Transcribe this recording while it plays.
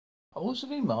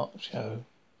Halsey Mark Show.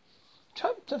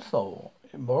 Chapter 4.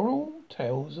 Immoral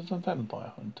Tales of a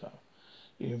Vampire Hunter.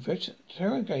 The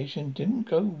interrogation didn't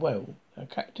go well. Our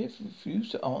captive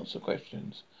refused to answer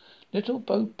questions. Little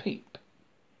Bo Peep.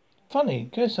 Funny,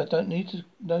 guess I don't need to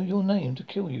know your name to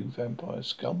kill you, vampire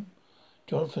scum,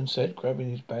 Jonathan said, grabbing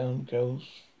his bound girl's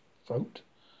throat.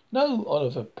 No,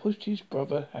 Oliver pushed his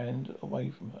brother hand away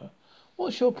from her.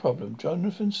 What's your problem?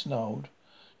 Jonathan snarled,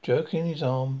 jerking his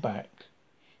arm back.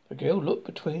 The girl looked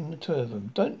between the two of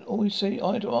them. Don't always see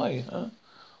eye to eye, huh?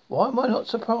 Why am I not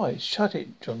surprised? Shut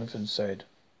it, Jonathan said.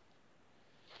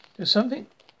 There's something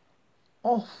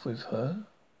off with her.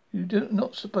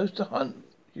 Not supposed to hunt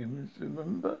humans,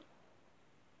 remember?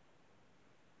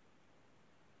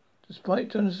 Despite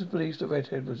Jonathan's belief the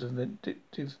redhead was a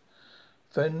vindictive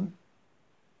Vandulia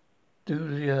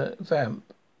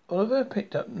vamp, Oliver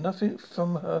picked up nothing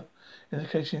from her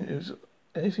indication it was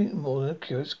anything more than a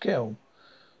curious girl.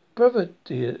 Brother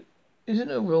dear,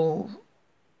 isn't a rule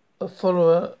a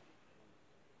follower?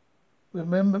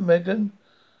 Remember Megan?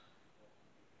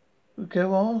 The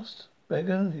girl asked.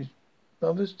 Megan, his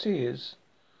mother's tears.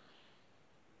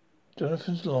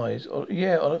 Jonathan's lies.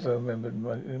 Yeah, Oliver remembered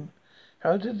Megan.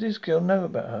 How did this girl know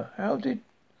about her? How did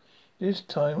this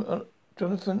time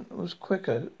Jonathan was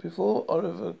quicker. Before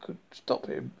Oliver could stop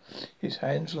him, his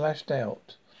hands lashed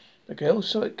out. The girl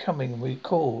saw it coming and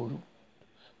recoiled,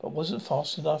 but wasn't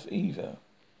fast enough either.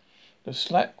 The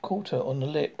slap caught her on the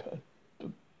lip. A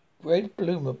red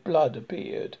bloom of blood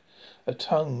appeared. Her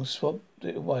tongue swabbed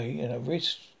it away, and her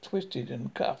wrists twisted in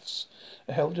cuffs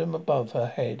that held them above her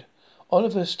head.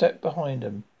 Oliver stepped behind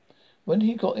them. When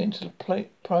he got into the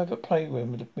private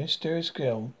playroom with the mysterious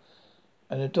girl,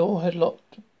 and the door had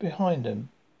locked behind them,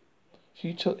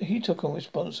 he took on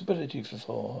responsibility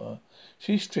for her.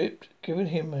 She stripped, given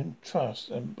him trust,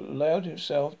 and allowed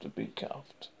himself to be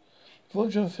cuffed. Before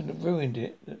Jonathan had ruined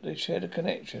it, that they shared a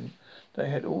connection. They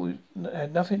had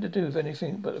nothing to do with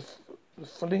anything but the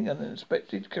thrilling and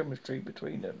unexpected chemistry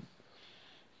between them.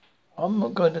 I'm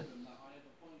not going to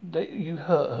let you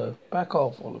hurt her. Back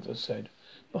off, Oliver said.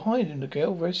 Behind him, the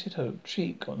girl rested her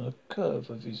cheek on the curve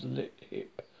of his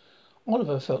hip.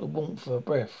 Oliver felt the warmth of her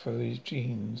breath through his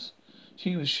jeans.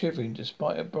 She was shivering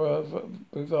despite her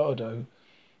bravado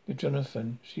with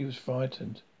Jonathan. She was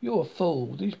frightened. You're a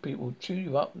fool. These people chew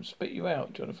you up and spit you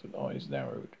out. Jonathan's eyes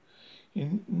narrowed.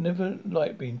 He never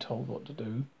liked being told what to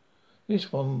do.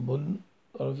 This one wouldn't,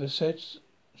 Oliver said,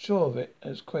 sure of it,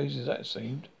 as crazy as that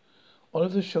seemed.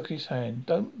 Oliver shook his hand.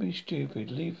 Don't be stupid.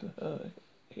 Leave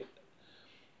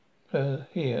her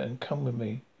here and come with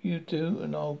me. You do,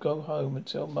 and I'll go home and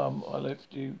tell Mum I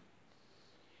left you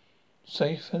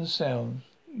safe and sound.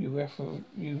 You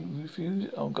refuse,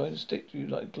 I'm going to stick to you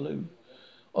like glue.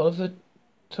 Oliver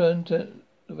turned to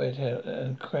the red hair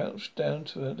and crouched down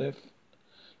to her left,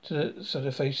 so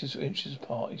their faces were inches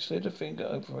apart. He slid a finger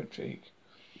over her cheek.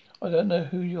 I don't know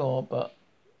who you are, but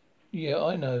yeah,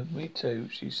 I know. Me too,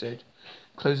 she said,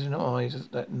 closing her eyes.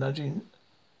 And nudging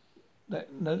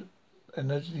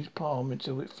his palm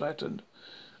until it flattened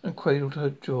and cradled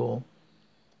her jaw.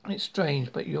 It's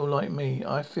strange, but you're like me.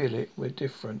 I feel it. We're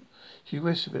different. She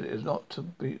whispered it as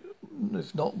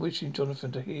not wishing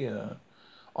Jonathan to hear her.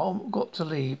 I've got to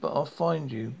leave, but I'll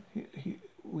find you.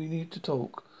 We need to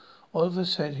talk. Oliver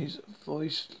said, his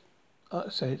voice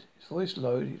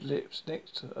lowered, his lips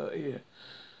next to her ear.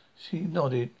 She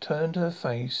nodded, turned her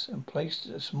face, and placed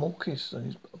a small kiss on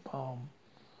his palm.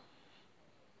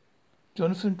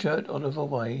 Jonathan jerked Oliver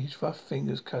away, his rough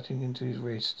fingers cutting into his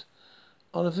wrist.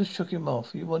 Oliver shook him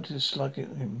off. He wanted to slug at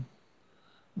him,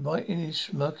 right in his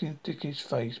smirking, dickish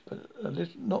face, but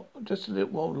not just a little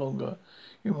while longer.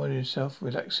 He reminded himself,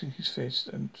 relaxing his fist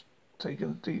and taking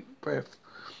a deep breath.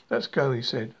 Let's go, he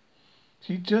said.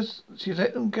 She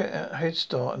let them get a head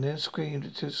start and then screamed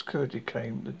until security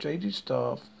came. The jaded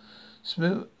staff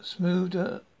smoothed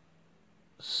her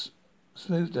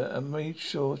and made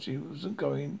sure she wasn't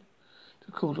going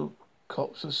to call the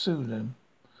cops or sue them.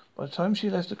 By the time she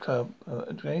left the club, her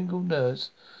entangled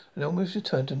nerves had almost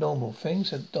returned to normal.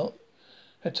 Things had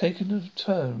taken a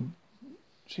turn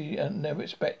she had never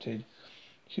expected.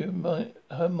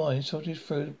 Her mind sorted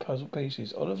through the puzzle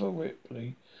pieces. Oliver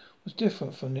Ripley was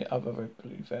different from the other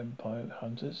Ripley vampire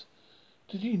hunters.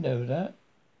 Did he know that?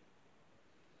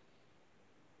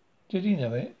 Did he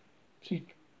know it? She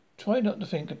tried not to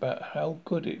think about how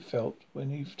good it felt when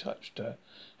he touched her,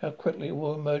 how quickly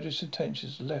all her murderous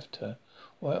intentions left her,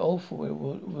 why awful it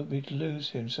would be to lose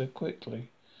him so quickly.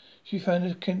 She found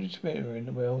a kindred spirit in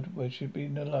the world where she'd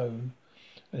been alone,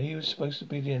 and he was supposed to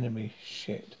be the enemy.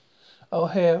 Shit. Oh,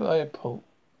 here, airport,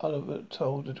 Oliver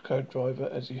told the cab driver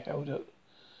as he held up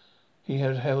he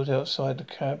had held outside the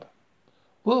cab.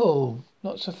 Whoa!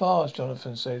 Not so fast,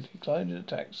 Jonathan said. He climbed into the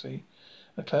taxi.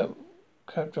 The cab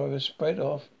driver sped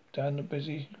off down the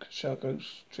busy Chicago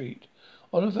street.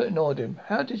 Oliver ignored him.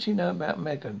 How did she know about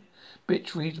Megan?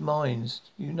 Bitch reads minds.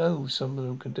 You know some of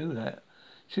them can do that.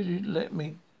 Should you let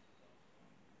me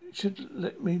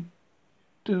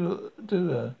do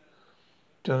her,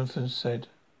 Jonathan said.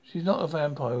 She's not a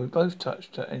vampire. We both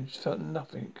touched her and she felt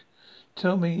nothing.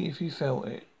 Tell me if you felt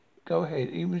it. Go ahead,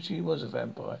 even if she was a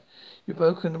vampire. You've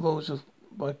broken the rules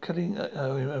by killing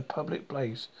her in a public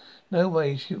place. No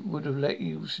way she would have let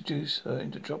you seduce her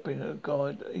into dropping her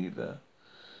guard either.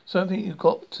 Something you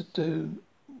got to do.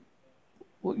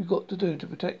 What you got to do to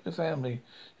protect the family.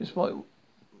 Despite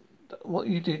what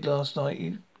you did last night,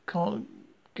 you can't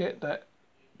get that,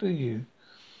 do you?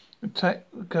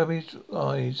 Gabby's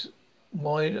eyes,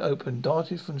 wide open,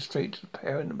 darted from the street to the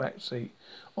pair in the back seat.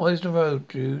 Eyes on the road,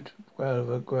 Jude,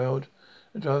 Growler growled.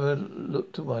 The driver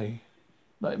looked away.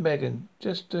 Like Megan,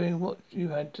 just doing what you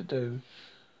had to do.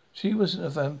 She wasn't a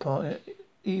vampire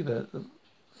either,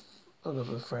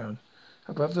 Oliver frowned.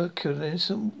 Her brother killed an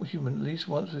innocent human at least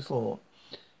once before.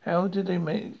 How did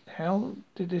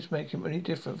this make him any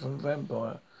different from a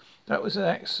vampire? That was an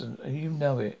accident, and you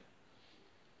know it.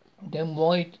 Then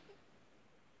why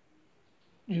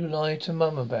you lie to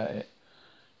Mum about it?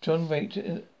 John raked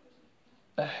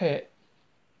a hair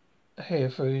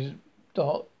through his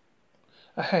dark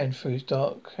a hand through his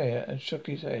dark hair and shook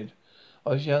his head.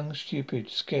 I was young, stupid,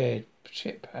 scared.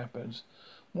 Shit happens.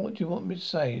 What do you want me to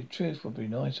say? The truth would be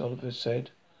nice, Oliver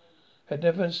said. Had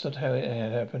never understood how it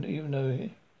had happened, even though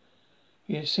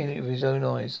he had seen it with his own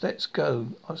eyes. Let's go.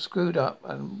 I've screwed up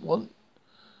and want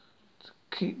to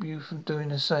keep you from doing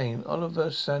the same.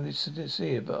 Jonathan sounded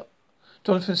sincere, but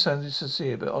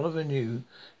Oliver knew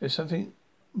there was something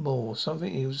more,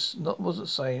 something he wasn't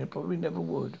saying and probably never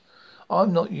would.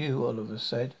 I'm not you, Oliver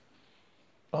said.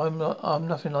 I'm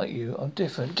nothing like you. I'm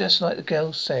different, just like the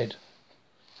girl had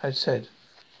said.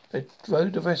 They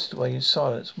rode the rest of the way in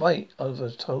silence. Wait, Oliver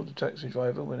told the taxi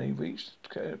driver when he reached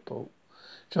the airport.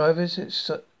 Drivers,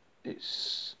 exited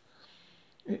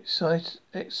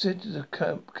the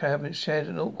cab and shared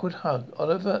an awkward hug.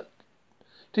 Oliver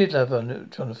did love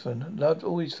Jonathan, loved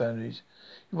all his families.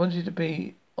 He wanted to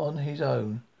be on his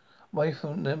own, away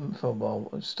from them for a while,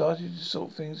 and started to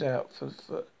sort things out for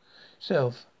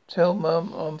himself. Tell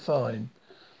Mum I'm fine.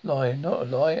 Lie, not a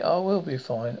lie. I will be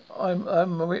fine. I'm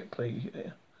a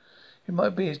Ripley. He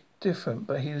might be different,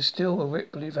 but he was still a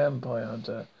Ripley vampire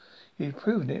hunter. He'd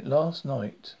proven it last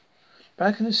night.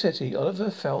 Back in the city,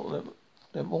 Oliver felt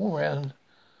them all round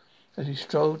as he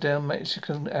strolled down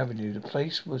Mexican Avenue. The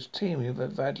place was teeming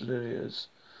with vadaliers.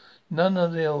 None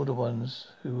of the older ones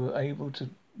who were able to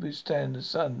withstand the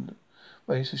sun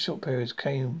rays for short periods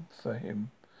came for him.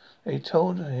 They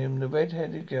told him the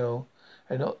red-headed girl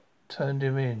had not turned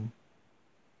him in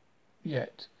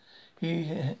yet.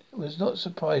 He was not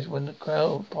surprised when the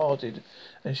crowd parted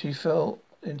and she fell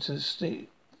into the sleep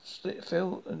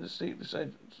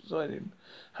beside him.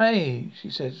 Hey, she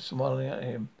said, smiling at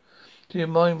him. Do you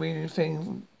mind reading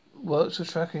thing works for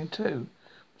tracking too?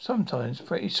 Sometimes.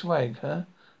 Pretty swag, huh?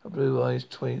 Her blue eyes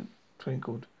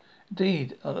twinkled.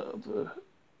 Indeed, Oliver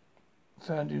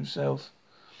found himself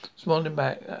smiling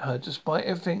back at her despite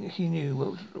everything he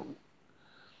knew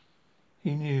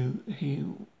he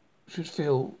should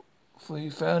feel, for he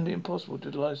found it impossible to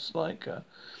dislike her.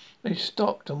 They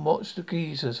stopped and watched the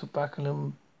geezers for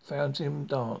Buckingham Fountain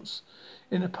dance.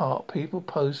 In the park, people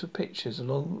posed for pictures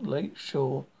along Lake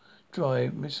Shore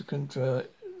Drive.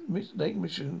 Lake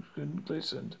Michigan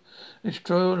glistened. They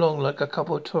strode along like a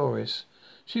couple of tourists.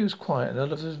 She was quiet, and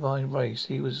Oliver's mind raced.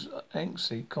 He was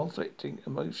angsty, conflicting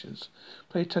emotions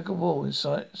played tug of war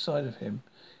inside of him.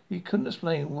 He couldn't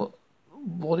explain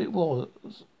what it was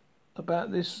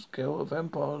about this girl, a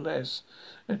vampire less,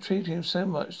 and treated him so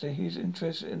much that his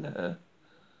interest in her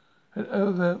had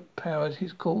overpowered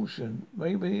his caution.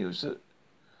 Maybe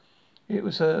it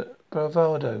was her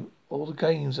bravado, or the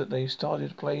games that they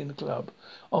started to play in the club.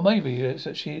 Or maybe it's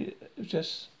that she was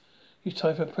just his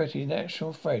type of pretty,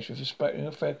 natural, fresh, with respecting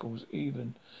her freckles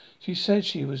even. She said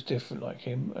she was different like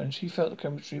him, and she felt the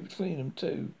chemistry between them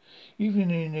too.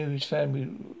 Even if he knew his family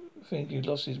think he'd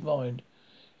lost his mind,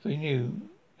 if he knew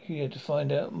he had to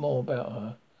find out more about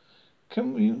her.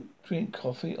 Can you drink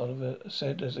coffee? Oliver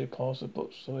said as they passed the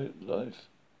bookstore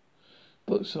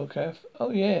cafe.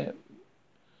 Oh yeah.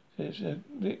 His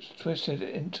lips twisted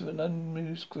into an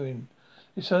amused grin.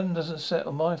 The sun doesn't set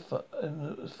on my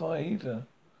fire either.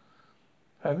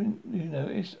 Haven't you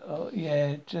noticed? Oh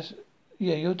yeah,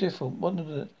 you're different. One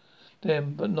of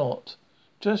them, but not.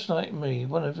 Just like me,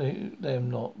 one of them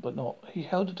not, but not. He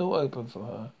held the door open for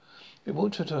her. It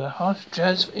walked her to a hushed,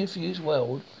 jazz-infused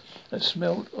world that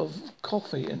smelled of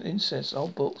coffee and incense,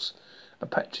 old books, and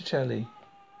Patricelli.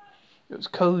 It was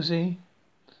cozy,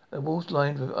 the walls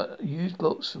lined with used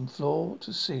books from floor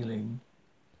to ceiling.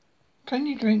 Can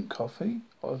you drink coffee?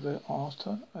 Oliver asked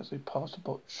her as they passed a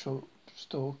bookstore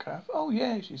cafe. Oh,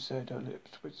 yeah, she said, her lips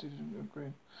twisted in a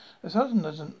grin. The sun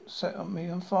doesn't set me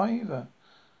on fire either.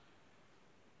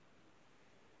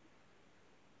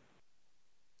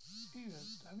 Even,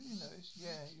 haven't you noticed?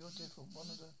 Yeah, you're different. One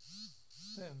of them,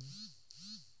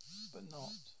 but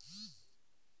not.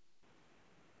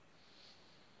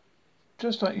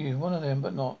 Just like you, one of them,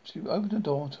 but not. She opened the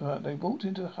door to her. They walked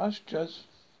into a hushed,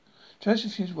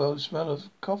 jazz-infused world, the smell of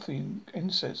coffee and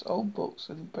incense, old books,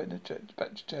 and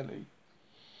Patricelli.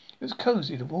 It was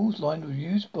cozy, the walls lined with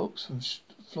used books from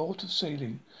floor to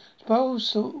ceiling. Spiral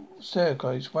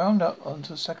staircase wound up onto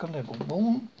the second level.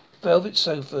 Warm velvet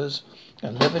sofas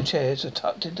and leather chairs are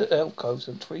tucked into alcoves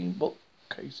and between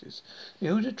bookcases.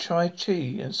 Hilda tried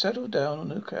tea and settled down on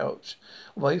the couch,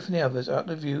 away from the others, out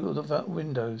of view of the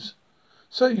windows.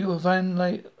 So you were Van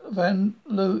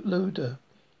Luder.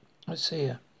 I see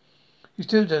her. You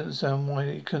still don't understand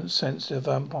why he couldn't sense the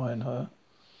vampire in her.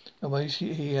 The way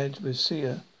he had with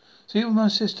Sia. So you were my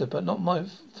sister, but not my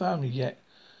family yet,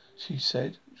 she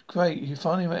said. Great, you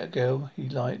finally met a girl he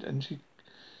liked, and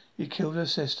he killed her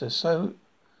sister. So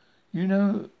you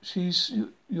know she's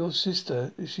your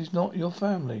sister. She's not your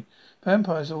family.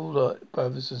 Vampires are all like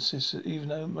brothers and sisters, even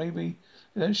though maybe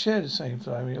they don't share the same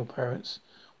family or parents.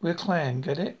 We're a clan,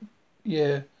 get it?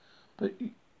 Yeah, but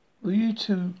were you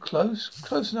too close?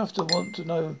 Close enough to want to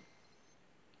know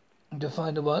to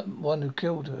find the one who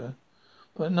killed her.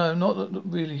 But no, not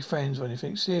really friends or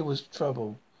anything. Sia was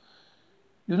trouble.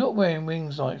 You're not wearing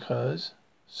wings like hers,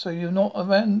 so you're not a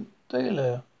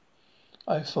Vandalia,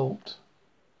 I thought.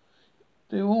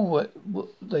 They all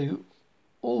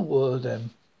were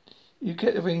them. You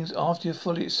get the rings after you're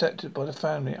fully accepted by the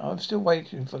family. I'm still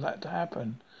waiting for that to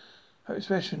happen. Her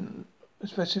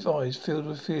expressive eyes filled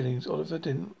with feelings Oliver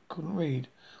couldn't read.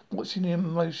 Watching the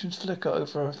emotions flicker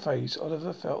over her face,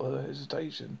 Oliver felt her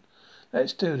hesitation.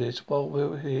 Let's do this while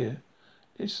we're here.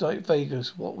 It's like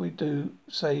Vegas. What we do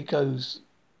say goes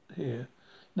here.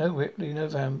 No Ripley, no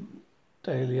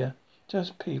Vandalia.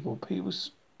 Just people. People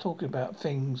talking about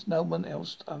things no one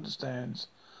else understands.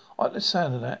 I like the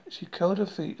sound of that. She curled her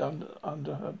feet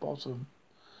under her bottom.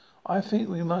 I think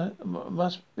we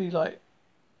must be like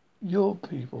your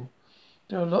people.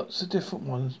 There are lots of different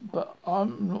ones, but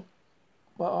I'm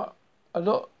not. A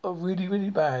lot are really, really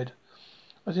bad.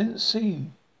 I didn't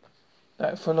see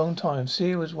that for a long time.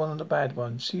 Sia was one of the bad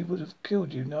ones. She would have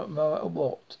killed you no matter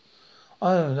what.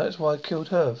 Oh, that's why I killed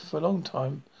her. For a long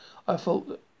time, I thought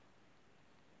that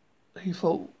he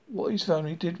thought what his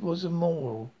family did was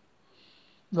immoral,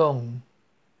 wrong.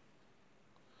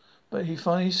 But he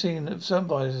finally seen that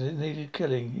somebody needed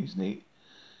killing.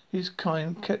 His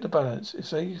kind kept the balance.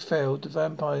 If they failed, the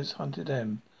vampires hunted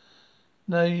them.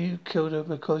 No, you killed her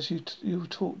because you were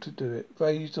taught to do it,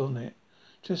 raised on it.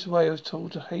 Just the way I was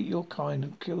told to hate your kind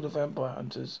and kill the vampire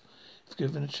hunters if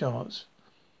given a chance.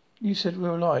 You said we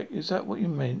were alike. Is that what you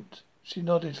meant? She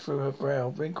nodded through her brow,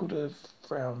 wrinkled her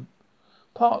frown.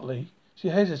 Partly. She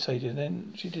hesitated, and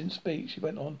then she didn't speak. She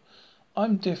went on.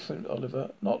 I'm different,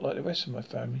 Oliver. Not like the rest of my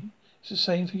family. It's the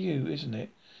same for you, isn't it?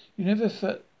 You never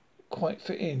quite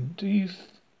fit in. Do you?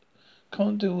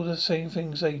 Can't do all the same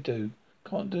things they do.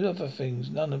 Can't do other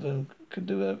things. None of them can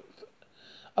do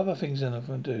other things none of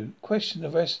them do. Question the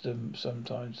rest of them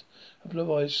sometimes. Her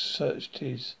blue eyes searched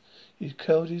his. He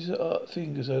curled his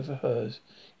fingers over hers.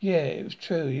 Yeah, it was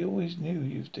true. He always knew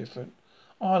he was different.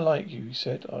 I like you, he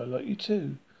said. I like you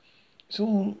too. It's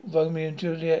all Romeo and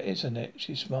Juliet, isn't it?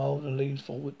 She smiled and leaned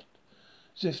forward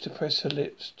as if to press her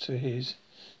lips to his.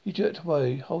 He jerked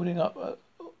away, holding up a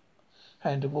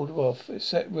hand to ward her off.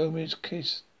 Except Romeo's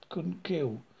kiss couldn't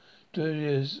kill.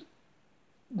 Julia's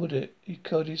would it? He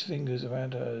curled his fingers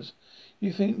around hers.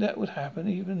 You think that would happen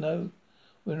even though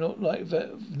we're not like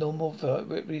normal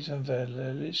Ripley's and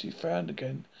Valerie? She frowned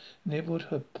again, nibbled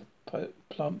her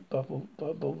plump bubble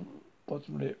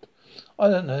bottom lip. I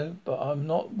don't know, but I'm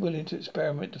not willing to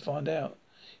experiment to find out.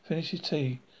 Finish his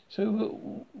tea. So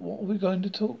what are we going to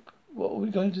talk? What are we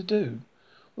going to do?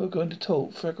 We're going to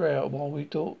talk, figure out while we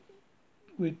dawn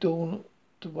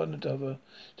to one another,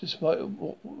 despite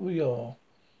what we are.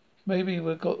 Maybe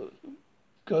we'll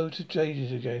go to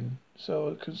Jaded again,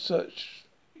 so I can search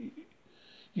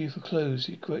you for clues.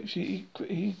 He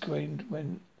grinned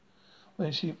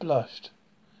when she blushed.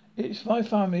 If my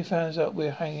family finds out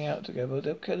we're hanging out together,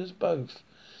 they'll kill us both.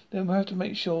 Then we'll have to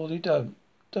make sure they don't.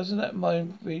 Doesn't that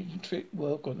mind reading trick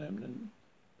work on them then?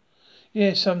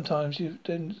 Yeah, sometimes you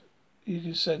can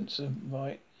sense them,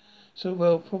 right? So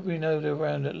we'll probably know they're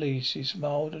around at least. He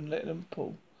smiled and let him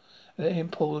pull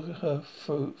her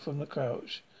through from the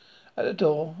couch. At the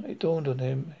door, it dawned on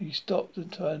him. He stopped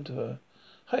and turned to her.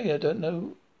 Hey, I don't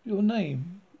know your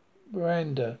name.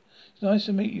 Miranda. It's nice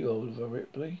to meet you, Oliver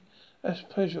Ripley. That's a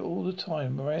pleasure all the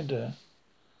time, Miranda.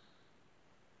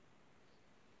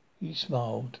 He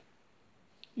smiled.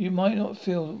 You might not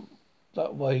feel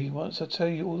that way once I tell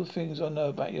you all the things I know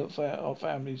about our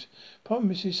families.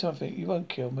 Promise me something. You won't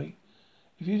kill me.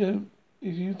 If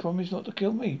you promise not to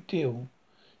kill me, deal.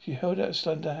 She held out a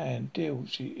slender hand. Deal,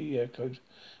 he echoed,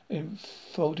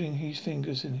 enfolding his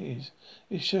fingers in his.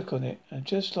 He shook on it, and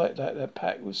just like that, their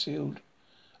pact was sealed,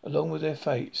 along with their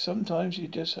fate. Sometimes you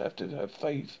just have to have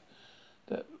faith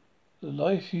that the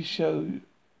life you show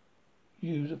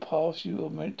you the path you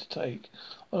are meant to take.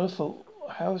 I thought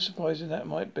how surprising that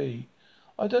might be.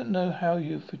 I don't know how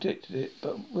you predicted it,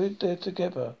 but we're there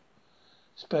together,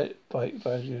 Spike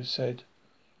Value said.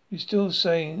 You still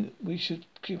saying we should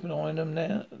keep an eye on them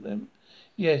now?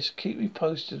 Yes, keep me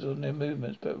posted on their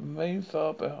movements, but remain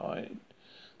far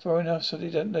enough so they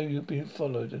don't know you're being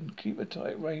followed, and keep a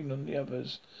tight rein on the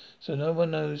others, so no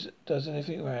one does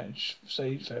anything rash.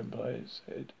 Sage Vampire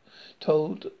said.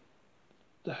 Told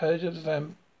the head of the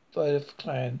vampire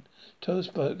clan. Toad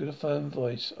spoke in a firm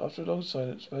voice. After a long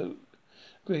silence,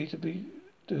 agreed to do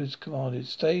as commanded.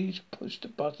 Sage pushed the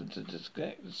button to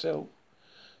disconnect the cell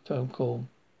phone call.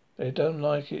 They don't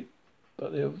like it,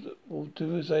 but they will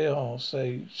do as they are,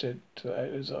 Sage said to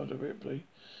Alexander Ripley,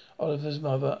 Oliver's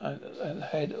mother and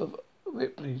head of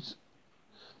Ripley's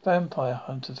vampire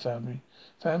hunter family.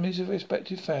 Families of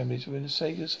respected families were in the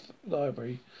Sager's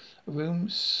library, a room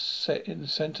set in the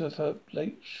centre of her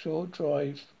Lakeshore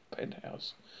Drive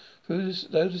penthouse.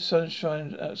 Though the sun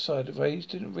shone outside, the rays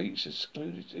didn't reach the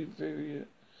secluded interior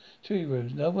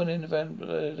rooms. No one in the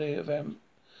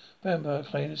vampire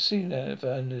clan had seen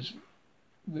Anders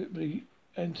Ripley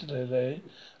enter their lair,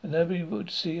 and nobody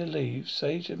would see her leave.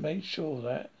 Sage had made sure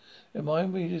that their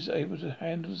mind readers able to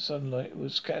handle the sunlight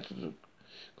was scattered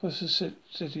across the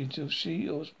city until she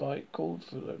or Spike called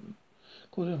them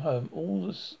home.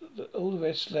 All the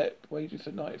rest slept, waiting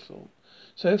for nightfall.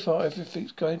 So far,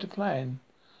 everything's going to plan,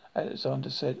 Alexander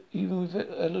said. Even with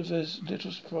Oliver's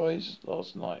little surprise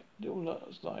last night.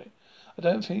 I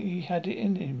don't think he had it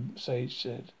in him, Sage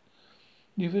said.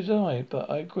 Neither did I, but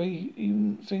I agree,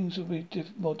 even things will be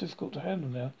more difficult to handle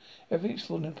now. Everything's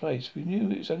fallen in place. We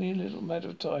knew it was only a little matter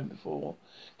of time before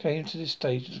it came to this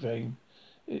stage of the game.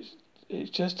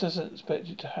 It just doesn't expect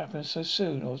it to happen so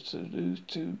soon, or to lose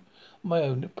to my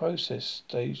own process,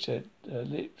 Sage said, her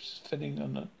lips thinning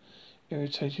on an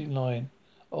irritating line.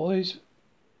 Always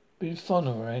been fond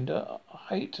of Miranda. I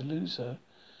hate to lose her.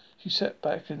 She sat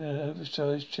back in an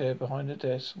oversized chair behind the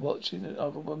desk, watching the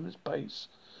other woman's pace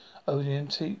over the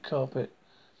antique carpet.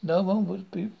 No one would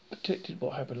be predicted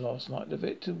what happened last night. The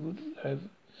victim would have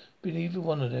been either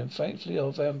one of them. Thankfully,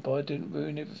 our vampire didn't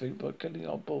ruin everything by killing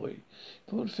our boy.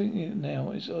 Important thing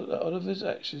now is that Oliver's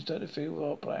actions don't interfere with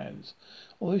our plans.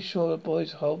 Always sure the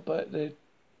boys hold their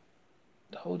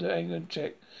anger in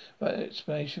check. About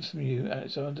explanation from you,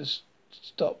 Alexander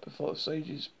stopped before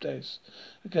Sage's desk.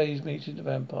 A gaze meeting the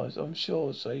vampires. I'm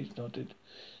sure, Sage nodded.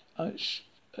 I'm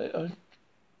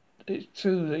It's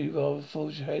true that you rather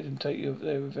forge ahead and take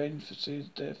their revenge for Seal's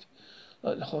death,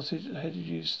 like the hot-headed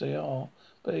youths they are.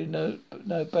 But they know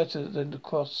better than to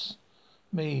cross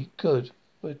me. Good.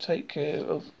 We'll take care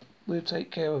of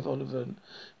Oliver and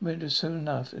Miranda soon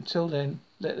enough. Until then,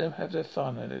 let them have their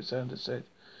fun, Alexander said.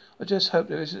 I just hope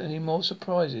there isn't any more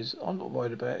surprises. I'm not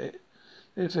worried about it.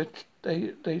 If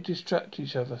they distract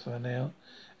each other for now.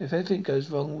 If anything goes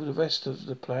wrong with the rest of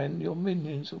the plan, your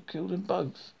minions will kill them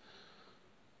both.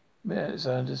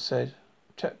 Alexander said.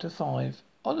 Chapter 5.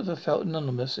 Oliver felt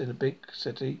anonymous in a big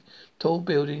city. Tall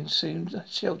buildings seemed to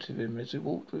shelter him as he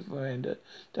walked with Miranda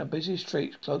down busy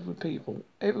streets clogged with people.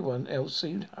 Everyone else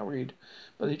seemed hurried,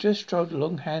 but they just strolled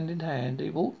along hand in hand.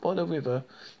 They walked by the river.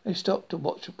 They stopped to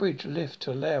watch a bridge lift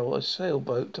to allow a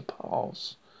sailboat to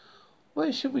pass.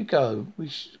 Where should we go?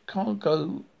 Can't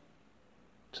go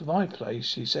to my place,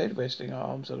 she said, resting her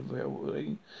arms on the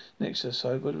railing next to her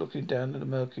sofa, looking down at the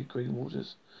murky green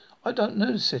waters. I don't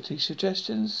know the city.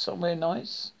 Suggestions? Somewhere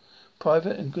nice?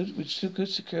 Private and good with good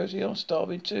security? I'm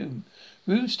starving too.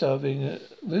 Room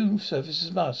service is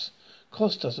a must.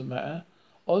 Cost doesn't matter.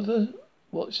 Oliver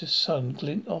watched the sun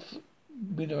glint off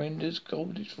Miranda's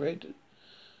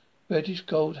reddish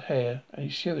gold hair, and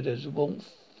he shivered as the warmth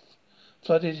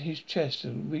flooded his chest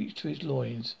and reached to his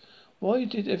loins. Why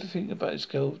did everything about this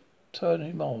girl turn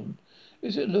him on?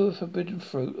 Is it lure of forbidden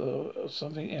fruit or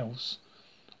something else?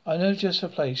 I know just the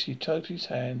place. She tugged his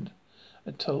hand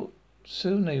and told.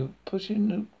 Soon they were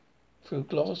pushing through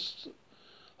glass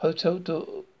hotel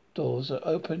doors that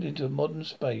opened into a modern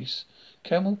space.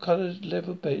 Camel-coloured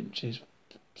leather benches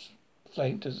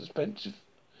flanked as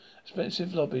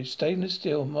expensive lobbies. Stainless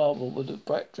steel and marble were the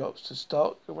backdrops to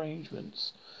stark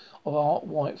arrangements of art,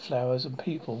 white flowers and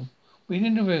people. We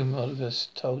in the room, Oliver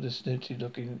told a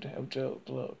snooty-looking hotel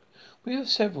clerk. We have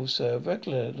several, sir,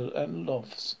 regular and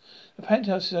lofts. The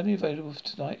penthouse is only available for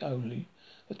tonight only.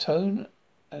 A tone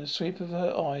and a sweep of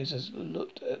her eyes as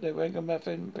looked at their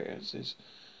ragamuffin appearances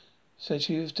said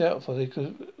she was doubtful they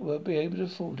will be able to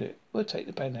afford it. We'll take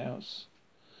the penthouse.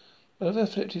 Oliver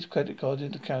flipped his credit card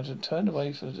into the counter and turned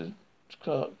away from the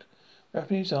clerk,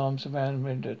 wrapping his arms around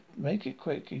Rinda. Make it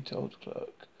quick, he told the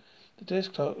clerk. The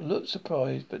desk clerk looked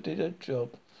surprised, but did her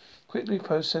job, quickly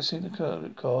processing the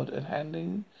credit card and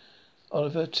handing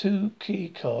Oliver 2 key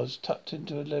cards tucked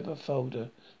into a leather folder.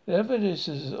 The evidence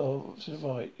is to the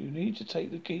right. You need to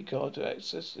take the key card to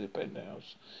access the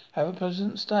penthouse. Have a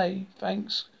pleasant stay.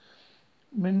 Thanks.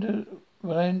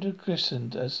 Miranda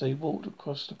glistened as they walked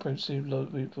across the princely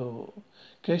lobby floor.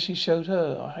 Guess she showed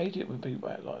her. I hate it when people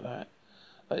act like that.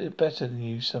 Like they're better than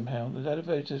you somehow. The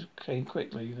elevator came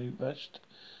quickly. They rushed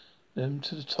them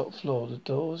to the top floor. The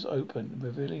doors opened,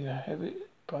 revealing a heavy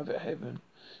private heaven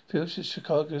filled with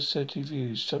Chicago's city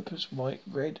views. Sumptuous white,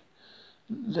 red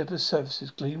leather surfaces,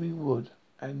 gleaming wood,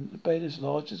 and a bed as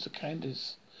large as a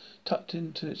canvas tucked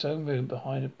into its own room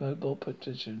behind a mobile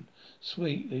partition.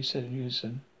 Sweet, they said in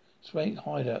unison. Swank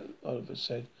hideout, Oliver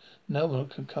said. No one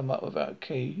can come up without a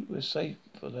key. We're safe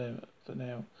for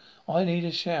now. I need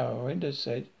a shower, Orinda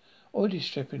said, already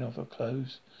stripping off her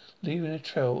clothes, leaving a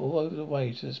trail all over the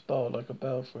way to the spa like a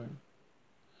bathroom.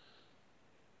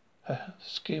 Her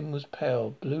skin was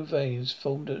pale. Blue veins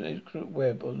formed an intricate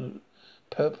web on the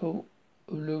purple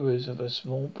allures of her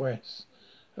small breasts.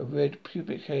 Her red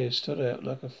pubic hair stood out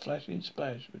like a flashing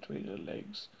splash between her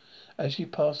legs. As she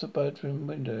passed the bedroom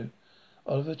window,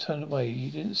 Oliver turned away. He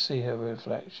didn't see her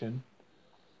reflection,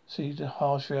 see the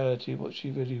harsh reality of what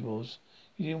she really was.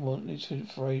 He didn't want this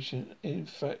infatuation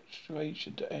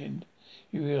to end.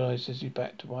 He realized as he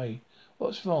backed away.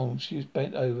 What's wrong? She was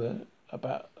bent over,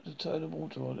 about to turn the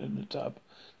water on in the tub.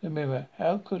 The mirror.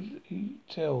 How could he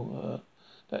tell her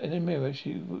that in the mirror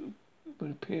she would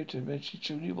appear to him as she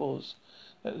truly was?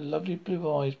 That the lovely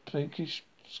blue eyes, pinkish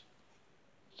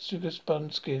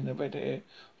sugar-spun skin, and red hair were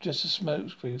just a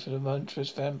smokescreen for the monstrous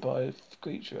vampire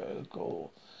creature at her core.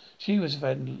 She was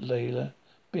Layla,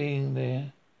 being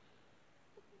there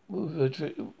with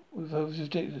her was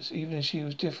ridiculous. Even if she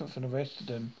was different from the rest of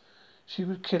them, she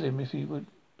would kill him if he would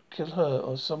kill her,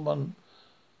 or someone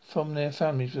from their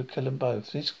families would kill them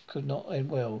both. This could not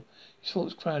end well. His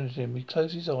thoughts crowded him. He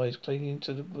closed his eyes, clinging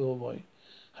to the doorway.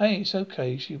 Hey, it's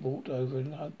okay. She walked over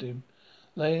and hugged him,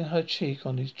 laying her cheek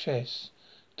on his chest,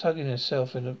 tugging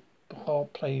herself in the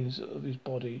hard planes of his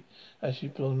body as she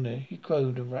belonged there. He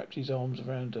groaned and wrapped his arms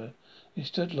around her. He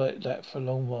stood like that for a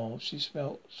long while. She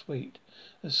smelt sweet.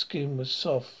 Her skin was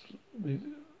soft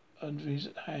under his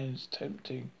hands,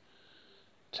 tempting.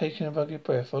 Taking a rugged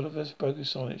breath, Oliver broke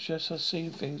his silence. Yes, I've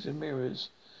seen things in mirrors.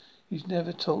 He's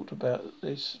never talked about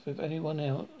this with anyone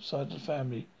outside the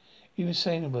family. Even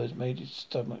saying the words made his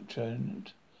stomach churn.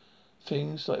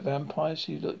 Things like vampires.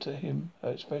 She looked at him,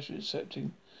 her expression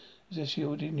accepting, as if she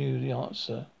already knew the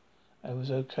answer and was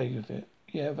okay with it.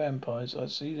 Yeah, vampires. I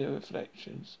see their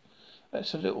reflections.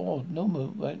 That's a little odd.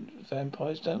 Normal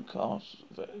vampires don't cast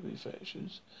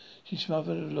reflections. She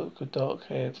smothered a look of dark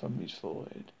hair from his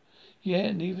forehead.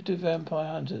 Yeah, neither do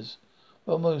vampire hunters.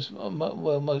 Most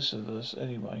of us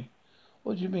anyway.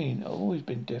 What do you mean? I've always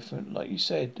been different. Like you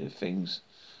said, there are things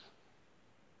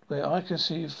where I can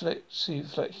see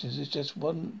reflections. There's just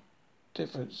one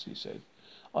difference, he said.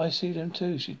 I see them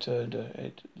too. She turned her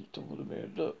head toward the mirror.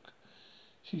 Look.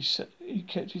 He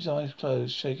kept his eyes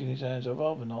closed, shaking his hands. I'd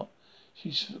rather not.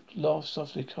 She laughed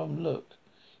softly. Come, look.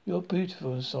 You're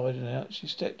beautiful inside and out. She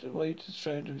stepped away to the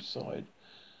strand of his side,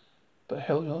 but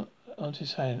held onto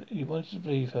his hand. He wanted to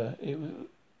believe her.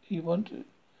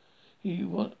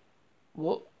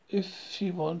 What if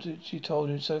she told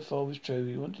him so far was true.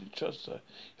 He wanted to trust her.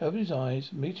 He opened his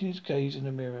eyes, meeting his gaze in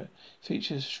the mirror.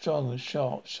 Features strong and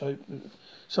sharp,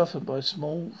 softened by a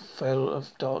small veil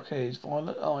of dark hair. His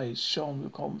violet eyes shone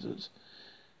with confidence.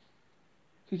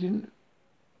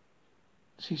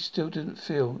 She still didn't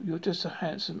feel. You're just as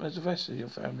handsome as the rest of your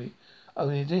family.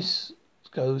 Only this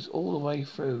goes all the way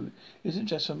through. Isn't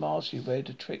just a mask you wear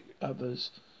to trick others.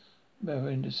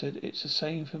 Miranda said, it's the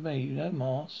same for me. You know,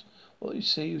 Mars. What you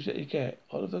see is what you get.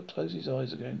 Oliver closed his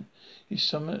eyes again. His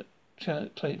stomach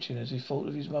clenching as he thought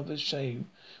of his mother's shame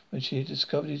when she had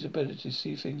discovered his ability to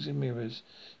see things in mirrors.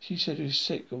 She said he was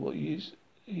sick of what he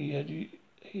had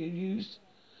used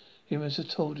him as a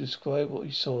tool to describe what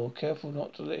he saw, careful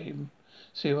not to let him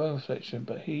see her own reflection,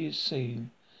 but he had seen.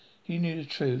 He knew the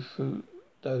truth,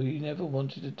 though he never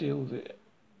wanted to deal with it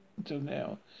until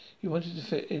now. He wanted to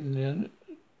fit into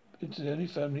the only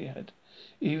family he had,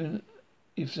 even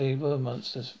if they were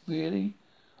monsters. Really?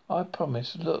 I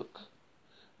promise. Look,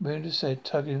 Miranda said,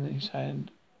 tugging his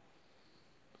hand.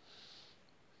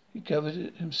 He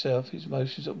gathered himself, his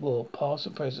motions at war. Past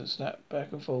and present snapped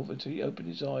back and forth until he opened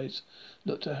his eyes,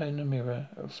 looked at her in the mirror.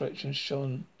 Her reflection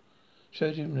showed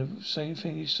him the same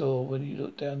thing he saw when he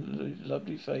looked down at the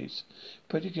lovely face.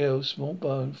 Pretty girl, small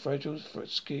boned, fragile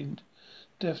skinned.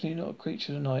 Definitely not a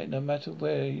creature of the night, no matter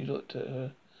where he looked at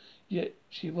her. Yet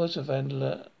she was a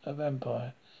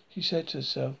vampire. She said to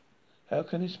herself, "How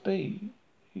can this be?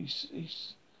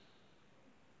 He's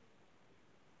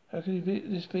How can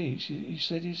this be?" He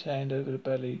slid his hand over the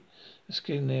belly, the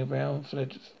skin there, round,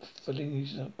 filling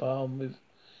his palm with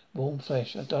warm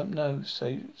flesh. "I don't know.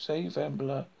 Say,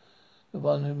 Vambler, the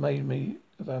one who made me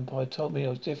a vampire, told me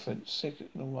I was different, sick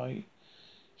in a way.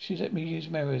 She let me use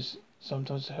mirrors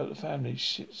sometimes to help the family,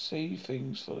 see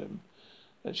things for them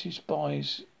that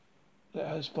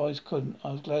her spies couldn't.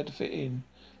 I was glad to fit in,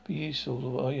 be useful the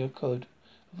way I could."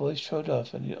 A voice trailed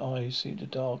off, and his eyes seemed to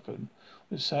darken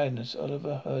with sadness.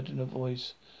 Oliver heard in a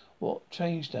voice, "What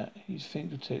changed that?" His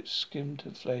fingertips skimmed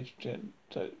her flesh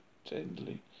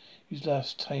gently. His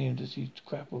lust tamed as he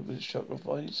grappled with the shock of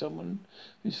finding someone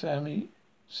of his family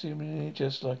seemingly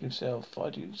just like himself,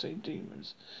 fighting the same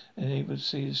demons, and able to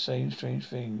see the same strange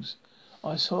things.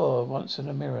 "I saw her once in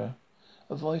a mirror."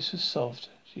 Her voice was soft.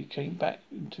 She came back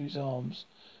into his arms,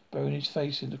 burying his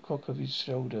face in the crook of his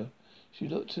shoulder. She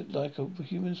looked like a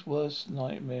human's worst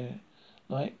nightmare.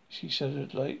 Like she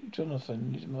shuddered like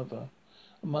Jonathan, his mother.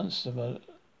 "A monster,"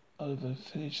 Oliver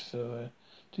finished for her.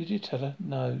 "Did you tell her?"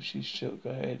 "No." She shook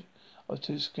her head. "I was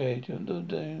too scared. You're not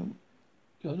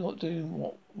doing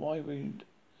what wiring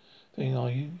thing,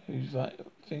 are you?" His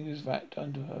fingers wrapped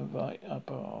under her right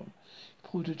upper arm. He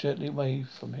pulled her gently away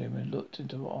from him and looked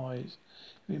into her eyes.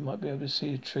 He might be able to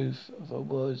see the truth of her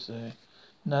words there.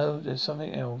 "No, there's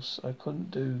something else. I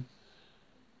couldn't do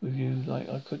with you like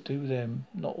I could do with them.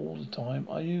 Not all the time.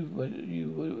 I knew when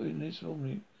you were in this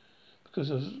room because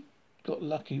got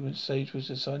lucky when Sage was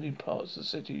assigning parts of the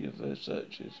city of her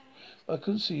searches. But I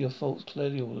couldn't see your faults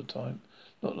clearly all the time.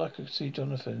 Not like I could see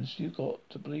Jonathan's. You got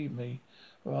to believe me."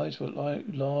 Her eyes were like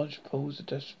large pools of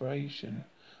desperation.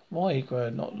 "Why?" he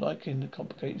cried, not liking the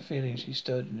complicated feelings she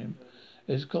stirred in him.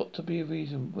 "There's got to be a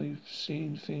reason. We've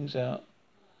seen things out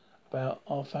about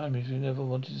our families we never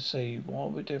wanted to see. Why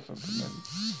we're different from them.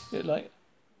 It like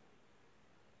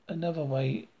another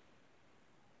way,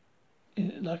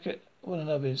 one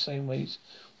another in the same ways.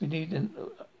 We need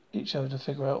each other to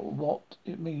figure out what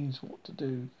it means, what to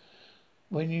do.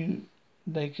 When you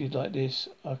naked like this,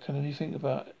 I can only think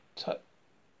about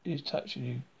is touching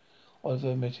you."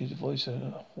 Oliver emitted a voice in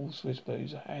a hoarse whisper,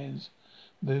 his hands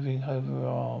moving over her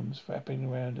arms, wrapping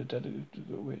around her delicate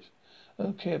wrist. "I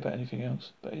don't care about anything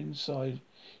else, but inside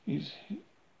you,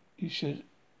 you should,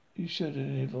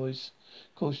 in his voice,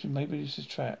 cautioned, "Maybe this is a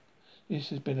trap. This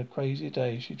has been a crazy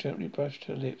day." She gently brushed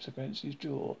her lips against his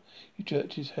jaw. He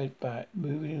jerked his head back,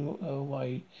 moving her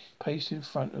away, paced in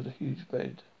front of the huge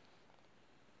bed.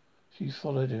 She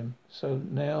followed him. "So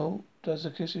now, does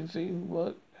the kissing thing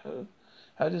work?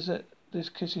 How does this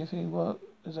kissing thing work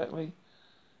exactly?"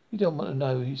 "You don't want to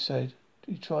know," he said.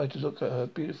 He tried to look at her,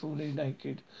 beautifully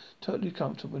naked, totally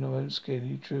comfortable in her own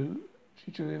skin.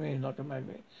 She drew him in like a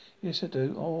magnet. "Yes, I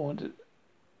do. All I want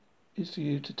is for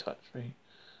you to touch me.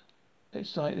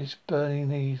 It's like this burning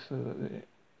need for it.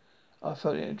 I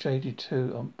felt it jaded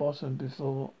too, on bottom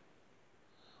before.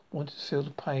 Wanted to feel the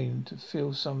pain, to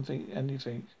feel something,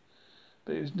 anything.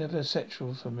 But it was never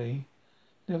sexual for me.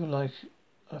 Never like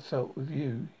I felt with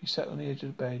you." He sat on the edge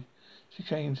of the bed. She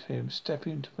came to him,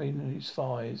 stepping between his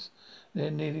thighs,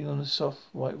 then kneeling on the soft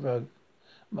white rug,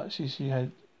 much as she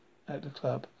had at the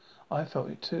club. "I felt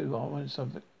it too. I wanted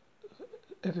something,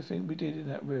 everything we did in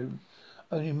that room,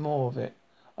 only more of it.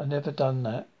 I never done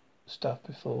that stuff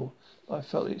before, but I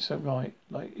felt it so right,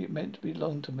 like it meant to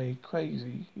belong to me.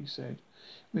 Crazy," he said,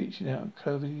 reaching out and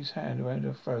curving his hand around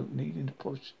her throat, needing to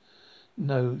push.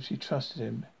 No, she trusted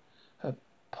him. Her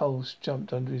pulse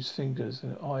jumped under his fingers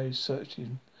and her eyes searched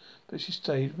him, but she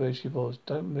stayed where she was.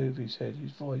 "Don't move," he said,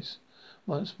 his voice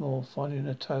once more, finding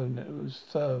a tone that was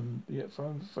firm yet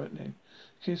threatening.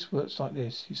 The kiss works like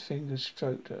this. His fingers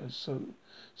stroked at her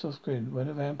soft grin. When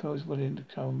a vampire is willing to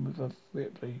come with a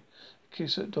Ripley, a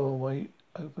kiss at doorway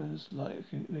opens like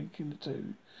linking the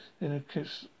two. Then a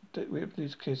kiss,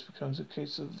 Ripley's kiss becomes a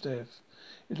kiss of death.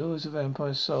 It lures the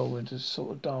vampire's soul into a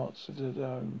sort of dance with the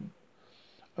dome.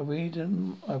 I read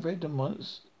them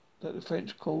once that the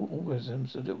French call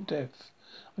orgasms a little death.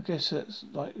 I guess that's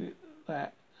like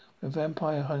that. When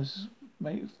vampire hunters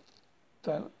make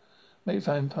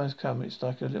vampires come, it's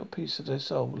like a little piece of their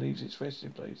soul leaves its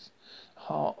resting place.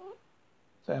 Heart,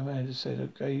 Van Mander said, her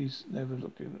gaze never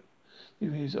looking at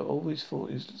you. He's always thought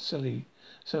it's silly.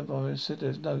 So I said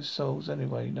there's no souls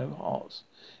anyway, no hearts.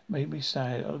 It made me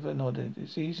sad. Oliver nodded.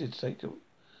 It's easy to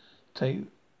take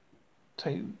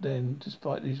then,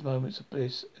 despite these moments of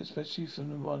bliss, especially from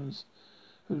the ones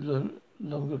who no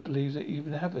longer believe they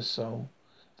even have a soul.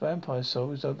 Vampire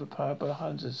soul is overpowered by the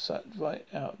hunters sucked right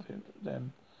out of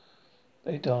them.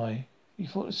 They die. He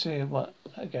thought to see her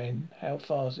again. How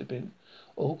fast it had been.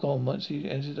 All gone once he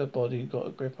entered her body and got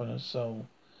a grip on her soul.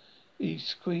 He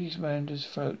squeezed Miranda's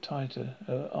throat tighter.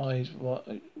 Her eyes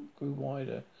grew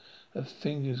wider. Her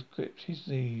fingers gripped his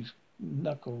knees,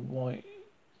 knuckle white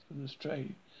from the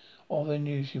strain. Oliver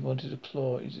knew she wanted to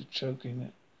claw his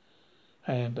choking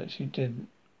hand, but she didn't.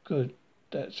 Good.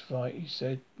 That's right, he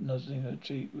said, nuzzling her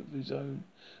cheek with his own,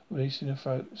 releasing her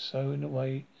throat. So, in a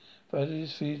way, blood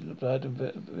is feeding the blood and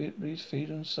Ripley's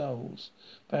feed on souls.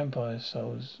 Vampire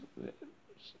souls,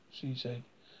 she said,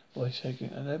 voice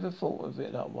shaking. I never thought of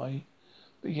it that way.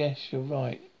 But yes, you're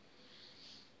right.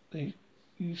 You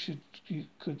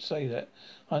could say that.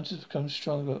 Hunters become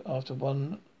stronger after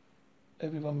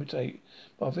everyone we take.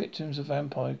 But our victims are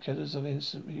vampire killers of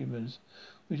innocent humans.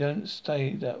 We don't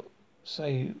say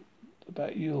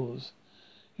about yours.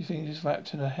 His fingers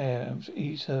wrapped in her hair and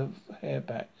eased her hair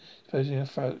back, exposing her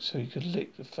throat so he could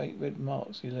lick the faint red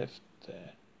marks he left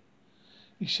there.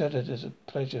 He shuddered as a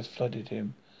pleasure flooded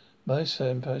him. Most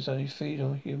vampires only feed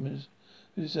on humans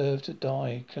who deserve to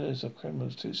die. Killers are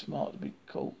criminals too smart to be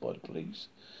caught by the police,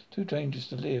 too dangerous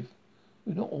to live.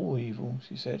 We're not all evil,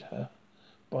 she said, her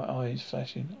bright eyes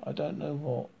flashing. I don't know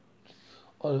what.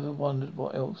 Oliver wondered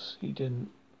what else he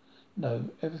didn't know.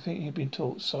 Everything he'd been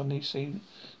taught suddenly seemed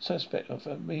suspect of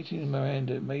her. Meeting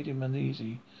Miranda made him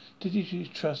uneasy. Did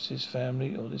he trust his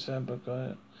family or this vampire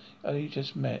guy only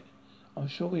just met? I'm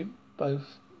sure we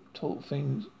both taught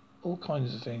things, all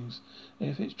kinds of things. And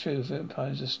if it's true,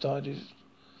 vampires have started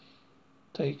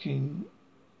taking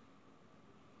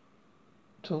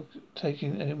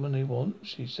anyone they want,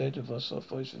 she said with a soft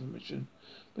voice of admission.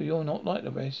 But you're not like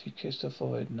the rest. He kissed her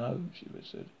forehead. No, she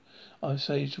whispered. I'm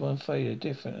sage to one failure,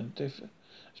 different,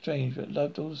 strange, but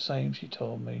loved all the same, she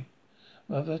told me.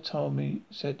 Mother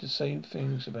said the same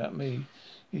things about me.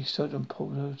 He stood and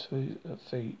pulled her to her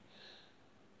feet.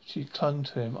 She clung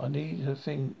to him. I need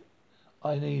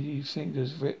his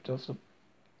fingers ripped off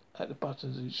at the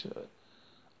buttons of his shirt.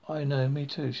 I know, me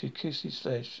too. She kissed his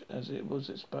flesh as it was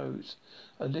exposed.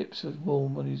 Her lips were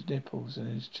warm on his nipples and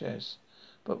his chest.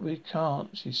 But we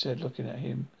can't, she said, looking at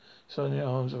him, sliding her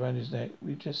arms around his neck.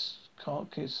 We just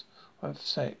can't kiss or have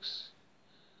sex.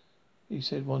 He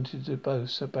said wanted to do both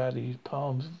so badly. His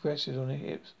palms rested on her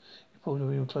hips. He pulled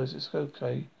her even closer. It's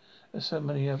okay. There's so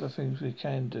many other things we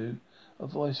can do. Her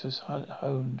voice was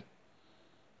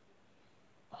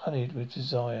honeyed with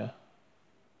desire.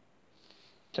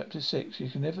 Chapter 6. You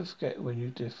can never forget when you're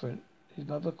different. His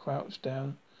mother crouched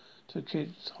down to a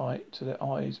kid's height till their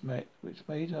eyes met, which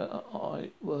made her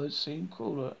words seem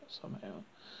crueler somehow.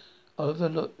 Oliver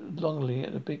looked longingly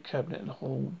at the big cabinet in the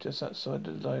hall just outside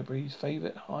the library, his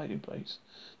favourite hiding place.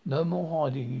 No more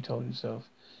hiding, he told himself.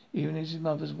 Even as his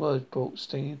mother's words brought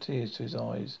stinging tears to his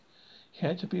eyes. He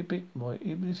had to be a big boy,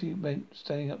 even if he meant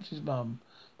standing up to his mum.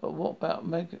 But what about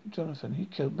Jonathan? He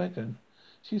killed Megan.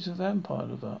 She's a vampire,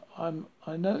 Oliver. I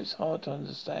know it's hard to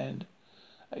understand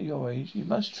at your age. You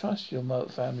must trust your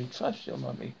family. Trust your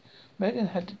mummy. Megan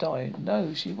had to die.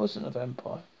 No, she wasn't a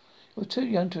vampire. You were too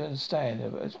young to understand.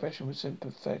 Her expression was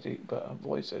sympathetic, but her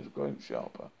voice had grown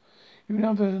sharper. You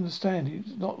never understand.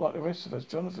 He's not like the rest of us,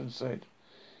 Jonathan said.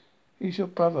 He's your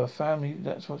brother, family,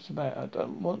 that's what's the matter. I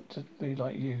don't want to be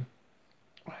like you.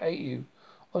 I hate you.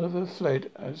 Oliver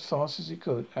fled as fast as he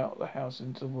could out of the house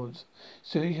into the woods.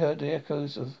 Still he heard the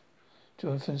echoes of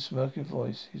Jonathan's smirking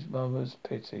voice, his mother's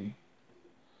pity.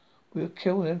 We'll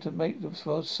kill them to make the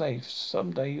world safe.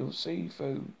 Someday you'll see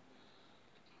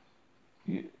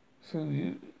you'll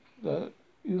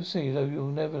see, though you'll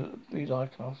never be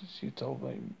like us, she told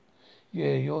him.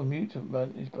 Yeah, you're a mutant,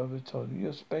 man, his brother told him.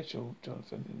 You're special,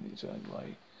 Jonathan, in his own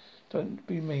way. Don't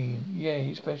be mean. Yeah,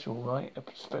 he's special, right? A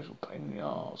special pain in the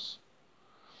arse.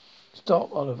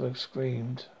 Stop, Oliver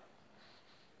screamed,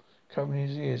 covering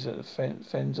his ears as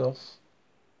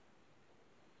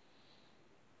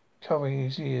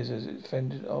it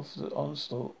fended off the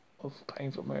onslaught of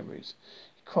painful memories.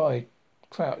 He cried,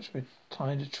 crouched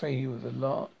behind a tree with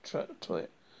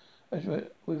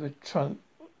with a trunk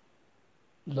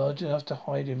large enough to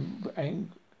hide him,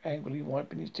 angrily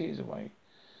wiping his tears away.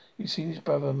 He'd seen his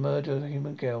brother murder a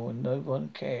human girl and no one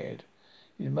cared.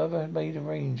 His mother had made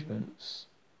arrangements.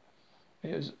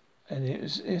 It was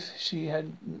as if she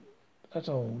hadn't at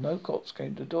all. No cops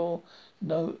came to the door,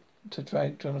 no to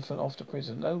drag Jonathan off to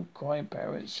prison. No crying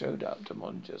parents showed up to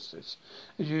demand justice.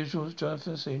 As usual,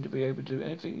 Jonathan seemed to be able to do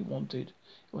anything he wanted. It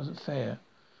wasn't fair.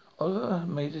 Oliver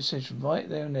made a decision right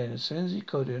there and then. As soon as he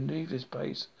could, he'd leave this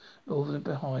place and all of them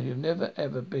behind. He'll never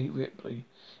ever beat Ripley.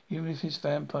 Even if his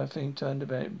vampire thing turned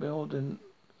about more than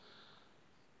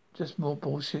just more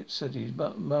bullshit said his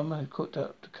mum had cooked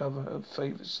up to cover her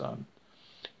favourite son.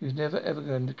 He was never ever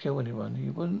going to kill anyone. He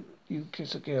wouldn't even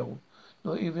kiss a girl,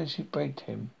 not even if she begged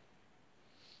him.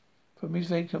 From his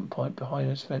vacant pipe behind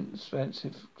a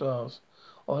expensive glass,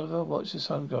 Oliver watched the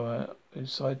sun go out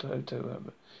inside the hotel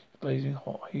room. Blazing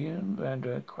hot. He and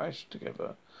Miranda crashed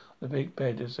together on the big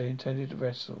bed as they intended to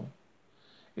wrestle.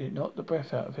 It knocked the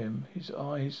breath out of him. His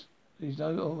nose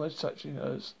almost touching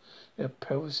hers. Their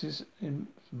pelvises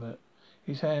intimate.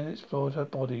 His hand explored her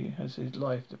body as his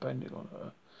life depended on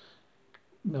her,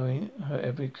 knowing her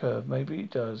every curve. Maybe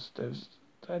it does. There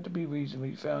had to be a reason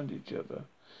we found each other.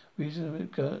 Reason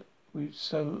we're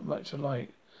so much alike.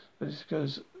 But this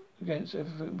goes against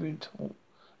everything we've been taught.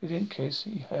 They didn't kiss.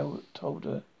 Told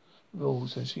her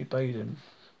rules and she obeyed him.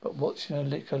 But watching her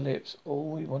lick her lips,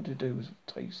 all he wanted to do was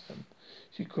taste them.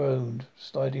 She groaned,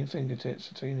 sliding fingertips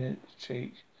between his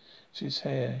cheek to his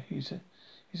hair.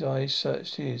 His eyes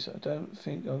searched his. I don't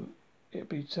think it'd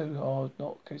be too hard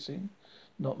not kissing.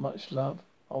 Not much love.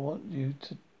 I want you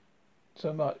to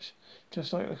so much.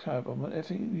 Just like the cab. I want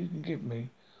everything you can give me.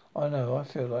 I know, I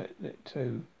feel like it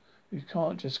too. We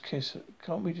can't just kiss.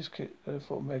 Can't we just kiss?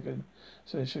 Thought Megan.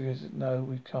 So she goes, no,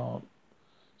 we can't.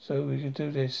 So we can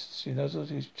do this. She nuzzled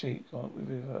his cheek with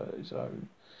his own.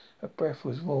 Her breath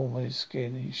was warm on his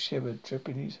skin. He shivered,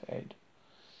 tripping his head.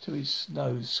 To his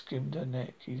nose skimmed her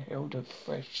neck. He held her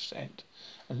fresh scent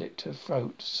and licked her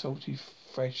throat. Salty,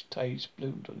 fresh taste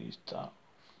bloomed on his tongue.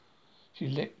 She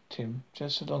licked him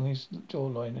just along his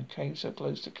jawline and came so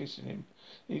close to kissing him.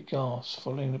 He gasped,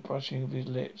 following the brushing of his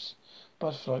lips.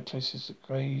 Butterfly kisses that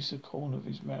grazed the corner of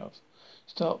his mouth.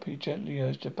 Stop, he gently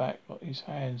urged her back, his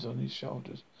hands on his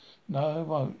shoulders. No, I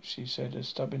won't, she said, a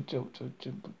stubborn tilt to her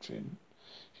dimpled chin.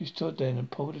 She stood then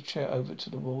and pulled a chair over to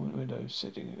the wall window,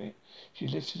 sitting in it. She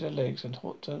lifted her legs and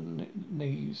hooked her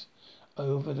knees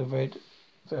over the red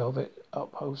velvet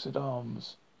upholstered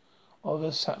arms.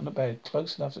 Oliver sat on the bed,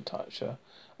 close enough to touch her,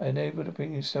 and able to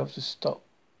bring himself to stop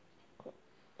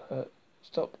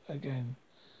again.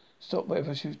 Stop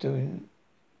whatever she was going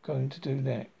to do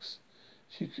next.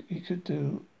 He could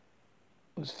do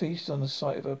was feast on the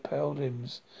sight of her pale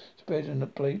limbs, spread in a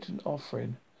blatant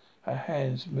offering. Her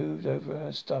hands moved over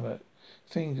her stomach,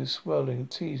 fingers swirling,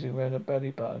 teasing around her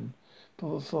belly button,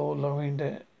 before lowering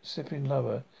their sipping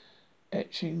lower.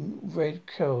 Etching red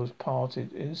curls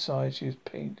parted. Inside she was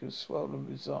pink with swollen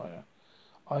desire.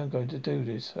 I'm going to do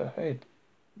this. Her head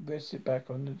rested back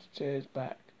on the chair's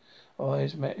back. Her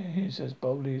eyes met his as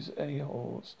boldly as any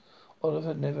horse. Oliver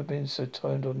had never been so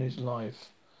turned on his life.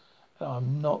 And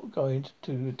I'm not going to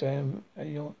do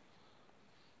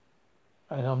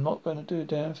a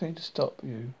damn thing to stop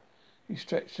you. He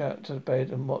stretched out to the bed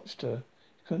and watched her.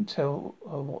 He couldn't tell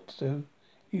her what to do,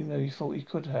 even though he thought he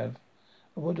could have.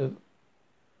 And would have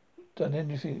done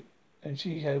anything,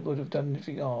 and would have done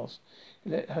anything else. He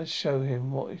let her show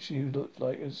him what she looked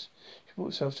like as she brought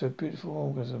herself to a beautiful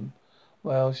orgasm.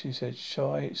 Well, she said,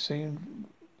 shy.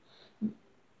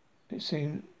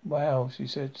 Wow, she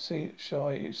said,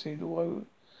 shy.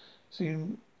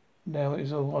 Seemed now it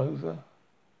was all over.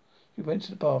 She went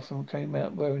to the bathroom, came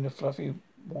out wearing a fluffy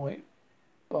white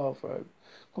bathrobe.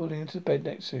 Crawling into the bed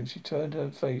next to him, she turned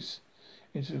her face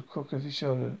into the crook of his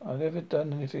shoulder. I've never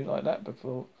done anything like that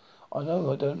before. I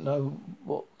don't know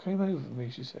what came over me,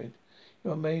 she said.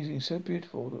 You're amazing, so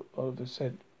beautiful, Oliver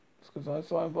said. If I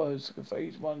find words to convey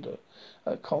his wonder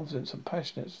at confidence and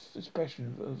passionate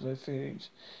expression of their feelings.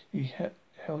 He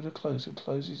held her close and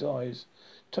closed his eyes,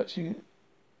 touching,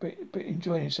 but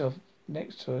enjoying himself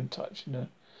next to her and touching her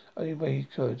only way he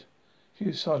could. She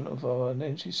was silent for a while, and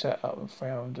then she sat up and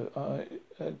frowned. Her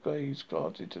gaze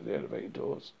glanted to the elevator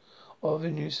doors. Oliver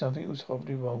knew something was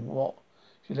horribly wrong. What?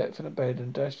 She leapt from the bed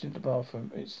and dashed into the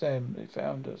bathroom. It's them. They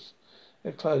found us.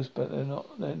 They're close, but they're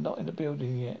not. They're not in the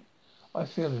building yet. I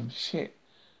feel him. Shit.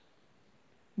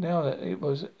 Now he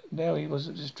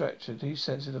wasn't distracted. He's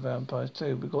sensing the vampires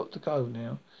too. We got to go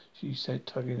now, she said,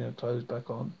 tugging her clothes back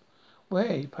on.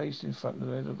 Where? He paced in front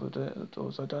of the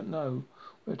doors. I don't know.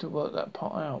 We have to work that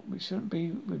part out. We shouldn't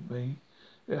be with me.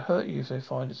 It'll hurt you if they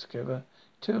find us together.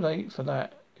 Too late for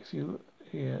that. If you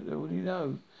hear, they already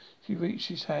know. She reached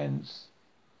his hands.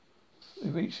 He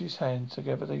reached his hands.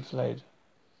 Together they fled.